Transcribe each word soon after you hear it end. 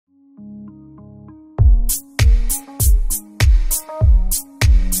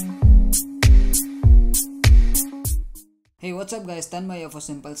Hey, what's up guys, Tanmay here for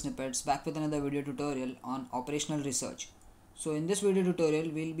Simple Snippets, back with another video tutorial on operational research. So in this video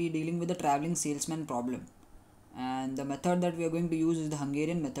tutorial, we'll be dealing with the traveling salesman problem. And the method that we are going to use is the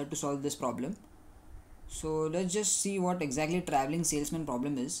Hungarian method to solve this problem. So let's just see what exactly traveling salesman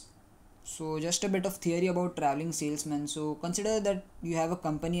problem is. So just a bit of theory about traveling salesman. So consider that you have a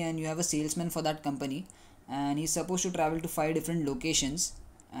company and you have a salesman for that company, and he's supposed to travel to 5 different locations,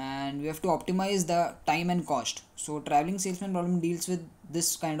 and we have to optimize the time and cost. So traveling salesman problem deals with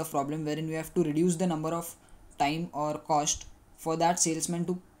this kind of problem wherein we have to reduce the number of time or cost for that salesman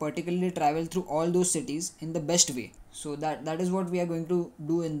to particularly travel through all those cities in the best way. So that is what we are going to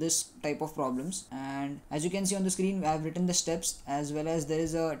do in this type of problems. And as you can see on the screen, I have written the steps, as well as there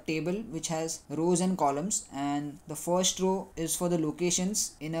is a table which has rows and columns, and the first row is for the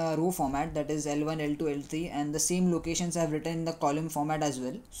locations in a row format, that is L1, L2, L3, and the same locations I have written in the column format as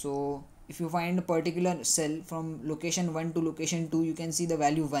well. So if you find a particular cell from location 1 to location 2, you can see the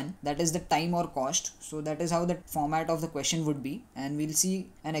value 1, that is the time or cost. So that is how the format of the question would be, and we'll see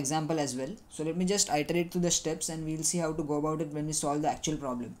an example as well. So let me just iterate through the steps and we'll see how to go about it when we solve the actual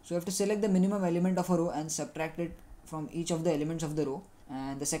problem. So we have to select the minimum element of a row and subtract it from each of the elements of the row.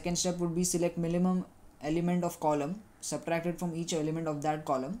 And the second step would be select minimum element of column, subtracted from each element of that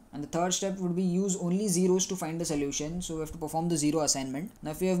column. And the third step would be use only zeros to find the solution. So we have to perform the zero assignment.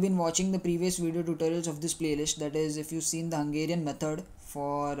 Now if you have been watching the previous video tutorials of this playlist, that is if you've seen the Hungarian method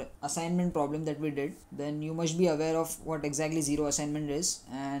for assignment problem that we did, then you must be aware of what exactly zero assignment is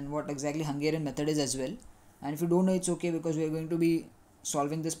and what exactly Hungarian method is as well. And if you don't know, it's okay, because we are going to be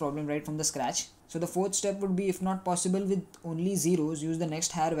solving this problem right from the scratch. So the fourth step would be, if not possible with only zeros, use the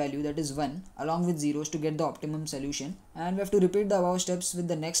next higher value, that is 1, along with zeros to get the optimum solution. And we have to repeat the above steps with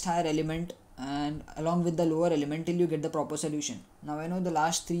the next higher element and along with the lower element till you get the proper solution. Now I know the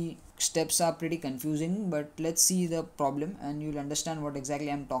last 3 steps are pretty confusing, but let's see the problem and you'll understand what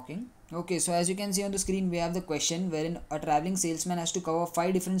exactly I'm talking. Okay, so as you can see on the screen, we have the question wherein a traveling salesman has to cover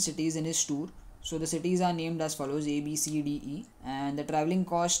 5 different cities in his tour. So the cities are named as follows: A, B, C, D, E, and the traveling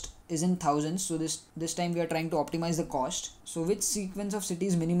cost is in thousands. So this time we are trying to optimize the cost. So which sequence of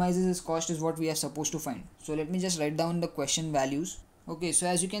cities minimizes this cost is what we are supposed to find. So let me just write down the question values. Okay, so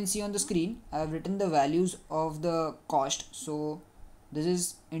as you can see on the screen, I have written the values of the cost. So this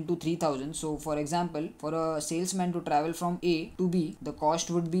is into 3000. So for example, for a salesman to travel from A to B, the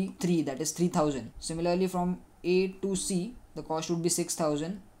cost would be 3, that is 3000. Similarly, from A to C, the cost would be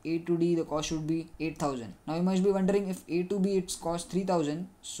 6000. A to D, the cost should be 8000. Now you must be wondering, if A to B it's cost 3000,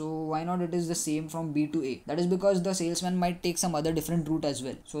 so why not it is the same from B to A? That is because the salesman might take some other different route as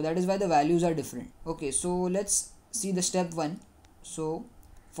well. So that is why the values are different. Okay, so let's see the step 1. So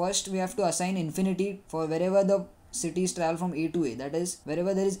first we have to assign infinity for wherever the cities travel from A to A, that is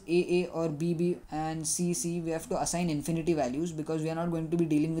wherever there is AA or BB and CC, we have to assign infinity values, because we are not going to be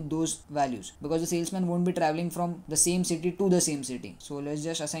dealing with those values, because the salesman won't be traveling from the same city to the same city. So let's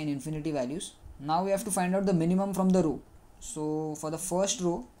just assign infinity values. Now we have to find out the minimum from the row. So for the first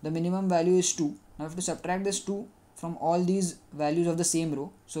row, the minimum value is 2. Now we have to subtract this 2 from all these values of the same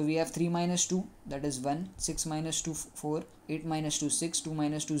row. So we have 3 minus 2, that is 1, 6 minus 2, 4, 8 minus 2, 6, 2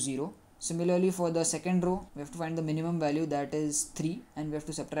 minus 2, 0. Similarly, for the second row, we have to find the minimum value, that is 3, and we have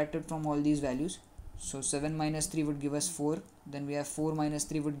to subtract it from all these values. So 7 minus 3 would give us 4, then we have 4 minus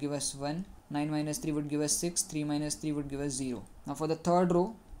 3 would give us 1, 9 minus 3 would give us 6, 3 minus 3 would give us 0. Now for the third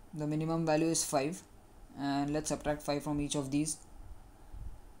row, the minimum value is 5, and let's subtract 5 from each of these,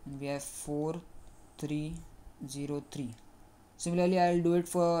 and we have 4, 3, 0, 3. Similarly, I will do it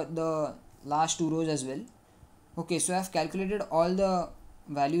for the last 2 rows as well. Okay, so I have calculated all the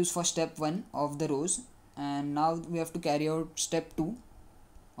values for step 1 of the rows, and now we have to carry out step 2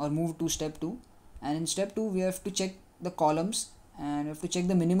 or move to step 2. And in step 2 we have to check the columns, and we have to check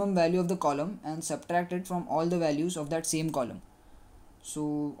the minimum value of the column and subtract it from all the values of that same column.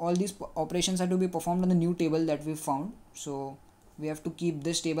 So all these operations are to be performed on the new table that we found, so we have to keep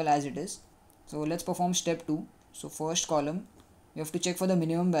this table as it is. So let's perform step 2. So first column, we have to check for the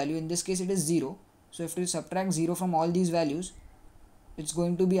minimum value. In this case it is 0, so if we subtract 0 from all these values, it's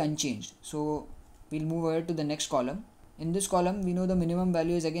going to be unchanged. So we'll move over to the next column. In this column, we know the minimum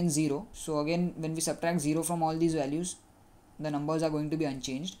value is again 0. So again, when we subtract 0 from all these values, the numbers are going to be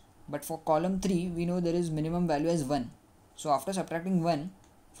unchanged. But for column 3, we know there is minimum value as 1. So after subtracting 1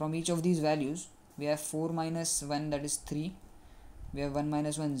 from each of these values, we have 4 minus 1, that is 3. We have 1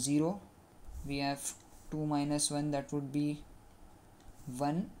 minus 1, 0. We have 2 minus 1, that would be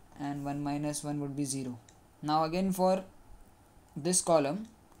 1. And 1 minus 1 would be 0. Now again for this column,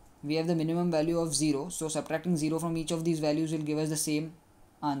 we have the minimum value of 0. So subtracting 0 from each of these values will give us the same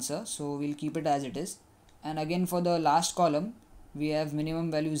answer. So we'll keep it as it is. and again for the last column we have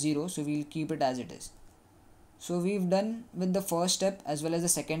minimum value 0, so we'll keep it as it is. So we've done with the first step as well as the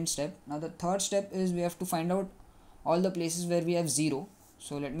second step. Now the third step is we have to find out all the places where we have 0.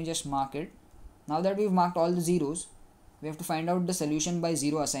 So let me just mark it. Now that we've marked all the zeros, we have to find out the solution by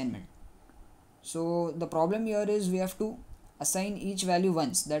 0 assignment. So the problem here is we have to assign each value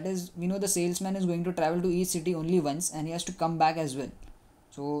once. That is, we know the salesman is going to travel to each city only once and he has to come back as well.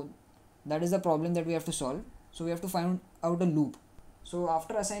 So that is the problem that we have to solve. So we have to find out a loop. So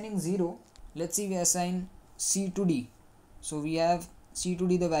after assigning 0, let's see, we assign C to D. So we have C to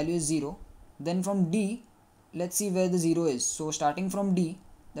D, the value is 0. Then from D, let's see where the 0 is. So starting from D,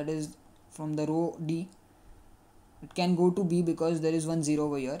 that is from the row D, it can go to B because there is one 0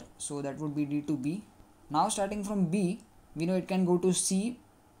 over here. So that would be D to B. Now starting from B, we know it can go to C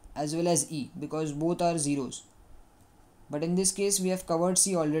as well as E because both are zeros. But in this case we have covered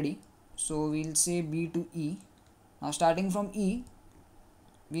C already. So we'll say B to E. Now starting from E,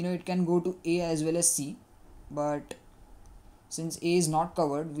 we know it can go to A as well as C. But since A is not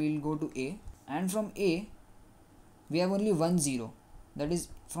covered, we'll go to A. And from A, we have only one 0. That is,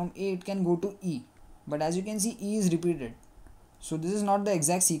 from A it can go to E. But as you can see, E is repeated. So this is not the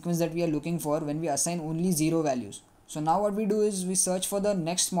exact sequence that we are looking for when we assign only 0 values. So now what we do is we search for the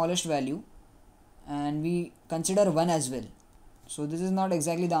next smallest value and we consider 1 as well. So this is not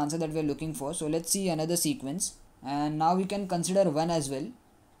exactly the answer that we are looking for. So let's see another sequence, and now we can consider 1 as well.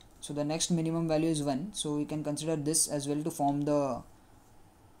 So the next minimum value is 1. So we can consider this as well to form the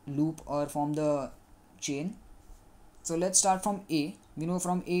loop or form the chain. So let's start from A. We know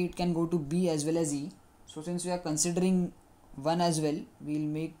from A it can go to B as well as E. So since we are considering 1 as well, we'll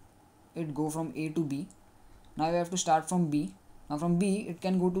make it go from A to B. Now we have to start from B. Now from B it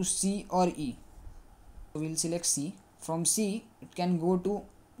can go to C or E. So we'll select C. From C it can go to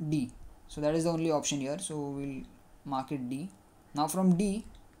D. So that is the only option here. So we'll mark it D. Now from D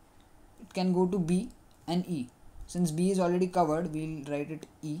it can go to B and E. Since B is already covered, we'll write it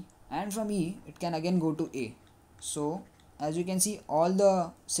E. And from E it can again go to A. So as you can see, all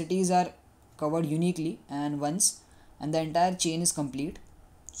the cities are covered uniquely and once, and the entire chain is complete.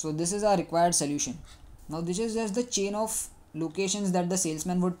 So this is our required solution. Now this is just the chain of locations that the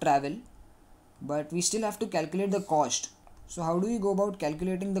salesman would travel, but we still have to calculate the cost. So how do we go about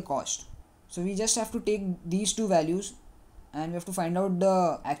calculating the cost? So we just have to take these two values and we have to find out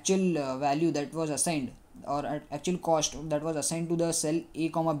the actual value that was assigned, or actual cost that was assigned to the cell A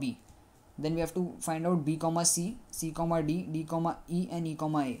comma B. Then we have to find out B comma C, C comma D, D comma E and E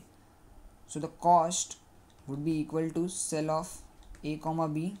comma A. So the cost would be equal to cell of A comma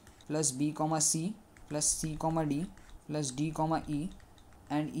B plus B comma C plus C comma D plus D comma E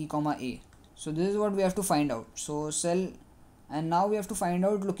and E comma A. So this is what we have to find out. So cell, and now we have to find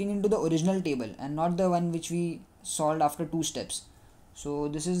out looking into the original table and not the one which we solved after 2 steps. So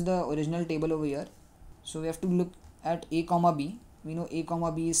this is the original table over here. So we have to look at A comma B. We know A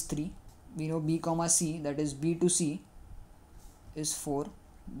comma B is 3. We know B comma C, that is B to C, is 4.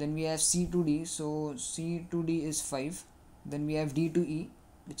 Then we have C to D, so C to D is 5. Then we have D to E,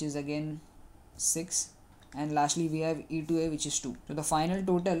 which is again 6. And lastly we have E to A, which is 2. So the final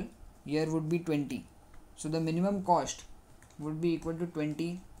total here would be 20. So the minimum cost would be equal to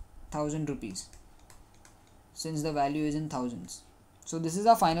 20,000 rupees, since the value is in thousands. So this is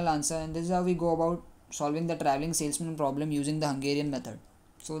our final answer, and this is how we go about solving the traveling salesman problem using the Hungarian method.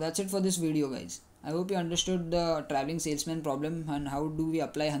 So that's it for this video, guys. I hope you understood the traveling salesman problem and how do we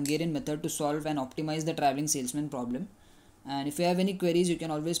apply Hungarian method to solve and optimize the traveling salesman problem. And if you have any queries, you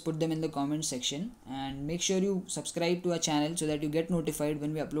can always put them in the comment section, and make sure you subscribe to our channel so that you get notified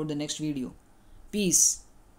when we upload the next video. Peace.